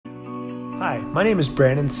Hi, my name is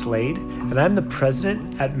Brandon Slade, and I'm the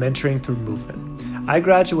president at Mentoring Through Movement. I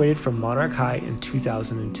graduated from Monarch High in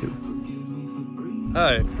 2002.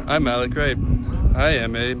 Hi, I'm Alec Wright. I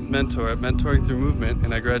am a mentor at Mentoring Through Movement,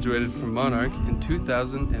 and I graduated from Monarch in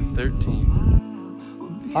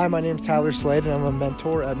 2013. Hi, my name is Tyler Slade, and I'm a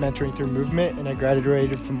mentor at Mentoring Through Movement, and I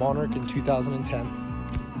graduated from Monarch in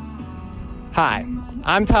 2010. Hi,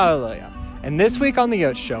 I'm Tyler Lilia, and this week on The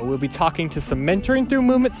Yotes Show, we'll be talking to some Mentoring Through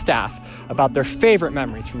Movement staff about their favorite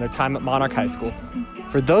memories from their time at Monarch High School.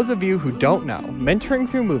 For those of you who don't know, Mentoring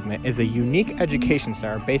Through Movement is a unique education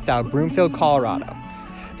center based out of Broomfield, Colorado.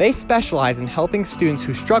 They specialize in helping students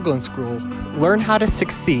who struggle in school learn how to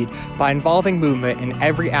succeed by involving movement in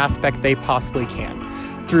every aspect they possibly can,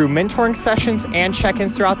 through mentoring sessions and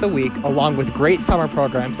check-ins throughout the week, along with great summer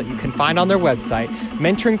programs that you can find on their website.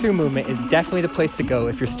 Mentoring Through Movement is definitely the place to go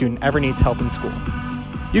if your student ever needs help in school.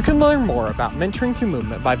 You can learn more about Mentoring Through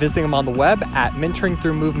Movement by visiting them on the web at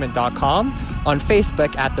mentoringthroughmovement.com, on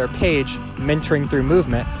Facebook at their page, Mentoring Through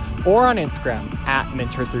Movement, or on Instagram at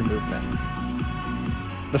Mentor Through Movement.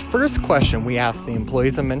 The first question we asked the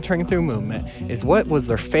employees of Mentoring Through Movement is what was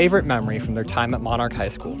their favorite memory from their time at Monarch High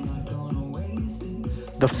School.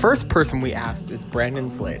 The first person we asked is Brandon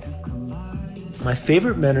Slade. My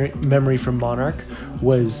favorite memory from Monarch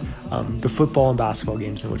was the football and basketball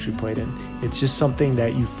games in which we played in. It's just something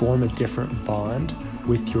that you form a different bond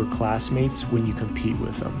with your classmates when you compete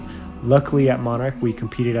with them. Luckily at Monarch, we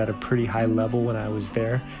competed at a pretty high level when I was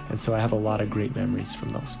there, and so I have a lot of great memories from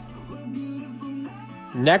those.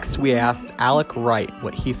 Next, we asked Alec Wright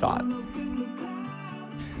what he thought.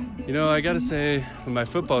 You know, I gotta say, my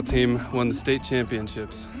football team won the state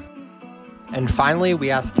championships. And finally,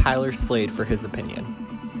 we asked Tyler Slade for his opinion.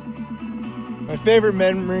 My favorite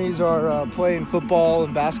memories are playing football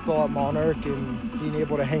and basketball at Monarch and being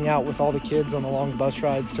able to hang out with all the kids on the long bus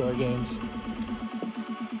rides to our games.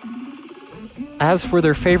 As for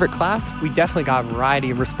their favorite class, we definitely got a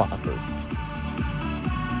variety of responses.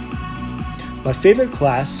 My favorite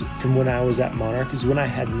class from when I was at Monarch is when I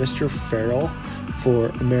had Mr. Farrell for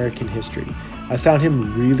American history. I found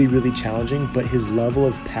him really, really challenging, but his level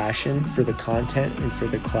of passion for the content and for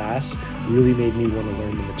the class really made me want to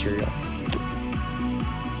learn the material.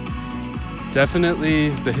 Definitely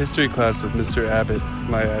the history class with Mr. Abbott,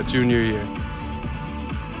 my junior year.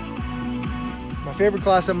 My favorite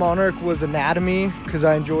class at Monarch was anatomy because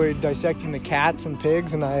I enjoyed dissecting the cats and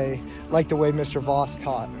pigs, and I liked the way Mr. Voss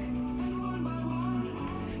taught.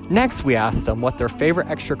 Next, we asked them what their favorite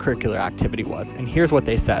extracurricular activity was, and here's what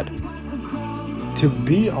they said. To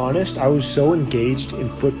be honest, I was so engaged in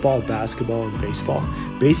football, basketball, and baseball.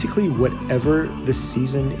 Basically, whatever the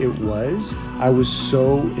season it was, I was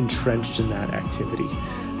so entrenched in that activity.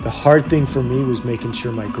 The hard thing for me was making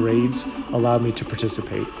sure my grades allowed me to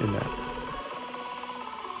participate in that.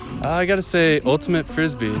 I gotta say, Ultimate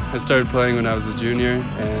Frisbee. I started playing when I was a junior,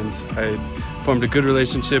 and I formed a good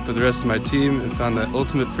relationship with the rest of my team and found that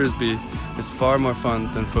Ultimate Frisbee is far more fun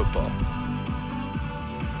than football.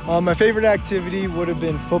 My favorite activity would have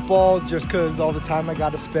been football, just because all the time I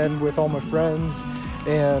got to spend with all my friends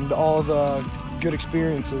and all the good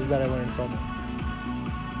experiences that I learned from it.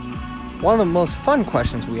 One of the most fun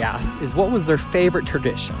questions we asked is what was their favorite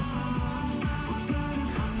tradition?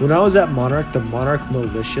 When I was at Monarch, the Monarch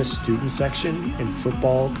Militia student section in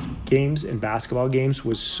football games and basketball games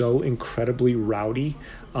was so incredibly rowdy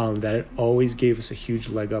that it always gave us a huge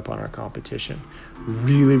leg up on our competition.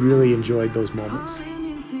 Really, really enjoyed those moments.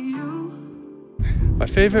 My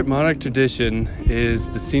favorite Monarch tradition is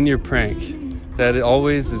the senior prank. That it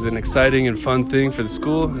always is an exciting and fun thing for the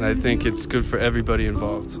school, and I think it's good for everybody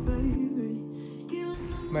involved.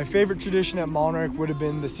 My favorite tradition at Monarch would have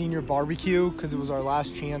been the senior barbecue because it was our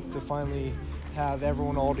last chance to finally have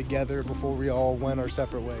everyone all together before we all went our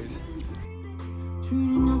separate ways.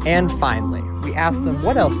 And finally, we asked them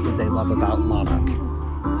what else did they love about Monarch.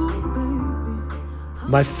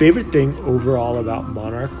 My favorite thing overall about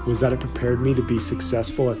Monarch was that it prepared me to be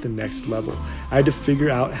successful at the next level. I had to figure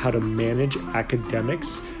out how to manage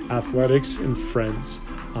academics, athletics, and friends.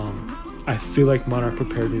 I feel like Monarch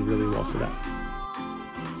prepared me really well for that.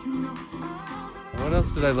 What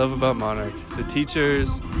else did I love about Monarch? The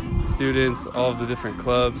teachers, students, all of the different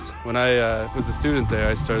clubs. When I was a student there,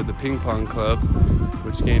 I started the ping pong club,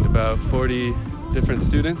 which gained about 40 different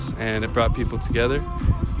students, and it brought people together.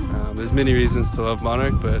 There's many reasons to love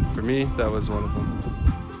Monarch, but for me, that was one of them.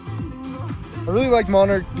 I really liked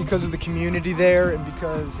Monarch because of the community there and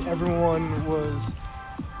because everyone was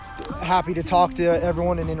happy to talk to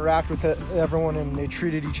everyone and interact with everyone, and they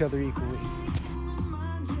treated each other equally.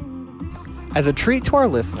 As a treat to our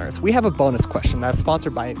listeners, we have a bonus question that is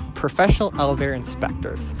sponsored by Professional Elevator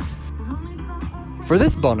Inspectors. For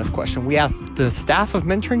this bonus question, we asked the staff of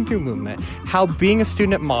Mentoring Through Movement how being a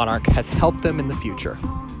student at Monarch has helped them in the future.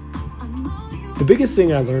 The biggest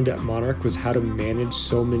thing I learned at Monarch was how to manage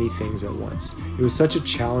so many things at once. It was such a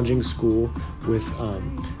challenging school with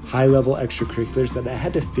high-level extracurriculars that I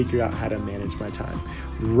had to figure out how to manage my time.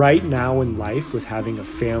 Right now in life, with having a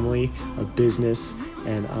family, a business,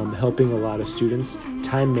 and helping a lot of students,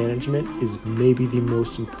 time management is maybe the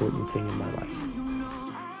most important thing in my life.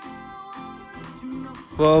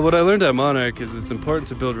 Well, what I learned at Monarch is it's important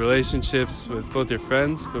to build relationships with both your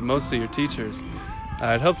friends, but mostly your teachers.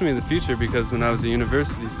 It helped me in the future because when I was a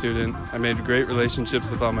university student, I made great relationships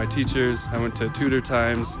with all my teachers. I went to tutor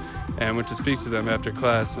times and went to speak to them after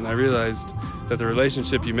class, and I realized that the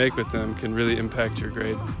relationship you make with them can really impact your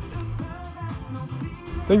grade. I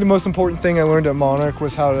think the most important thing I learned at Monarch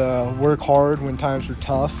was how to work hard when times were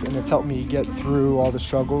tough, and it's helped me get through all the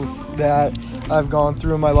struggles that I've gone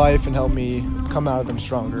through in my life and helped me come out of them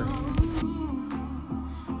stronger.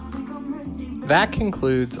 That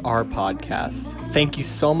concludes our podcast. Thank you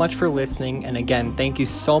so much for listening. And again, thank you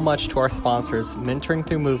so much to our sponsors, Mentoring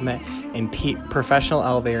Through Movement and Professional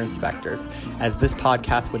Elevator Inspectors, as this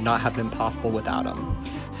podcast would not have been possible without them.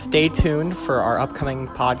 Stay tuned for our upcoming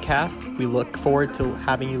podcast. We look forward to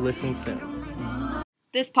having you listen soon.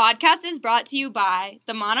 This podcast is brought to you by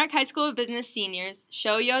the Monarch High School of Business Seniors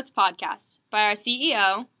Show Yotes podcast, by our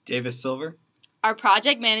CEO, Davis Silver, our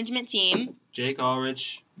project management team, Jake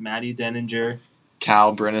Ulrich, Maddie Denninger,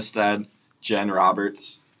 Cal Brinnestead, Jen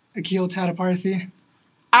Roberts, Akil Tataparthi,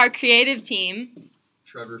 our creative team,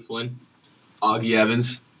 Trevor Flynn, Augie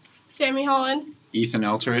Evans, Sammy Holland, Ethan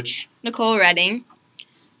Elterich, Nicole Redding,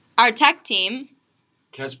 our tech team,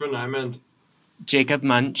 Casper Nyman, Jacob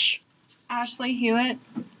Munch, Ashley Hewitt,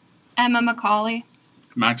 Emma McCauley,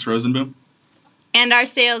 Max Rosenboom, and our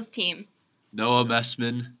sales team, Noah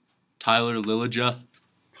Messman, Tyler Lilija,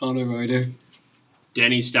 Connor Ryder,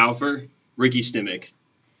 Danny Stauffer, Ricky Stimmick.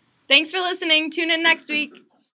 Thanks for listening. Tune in next week.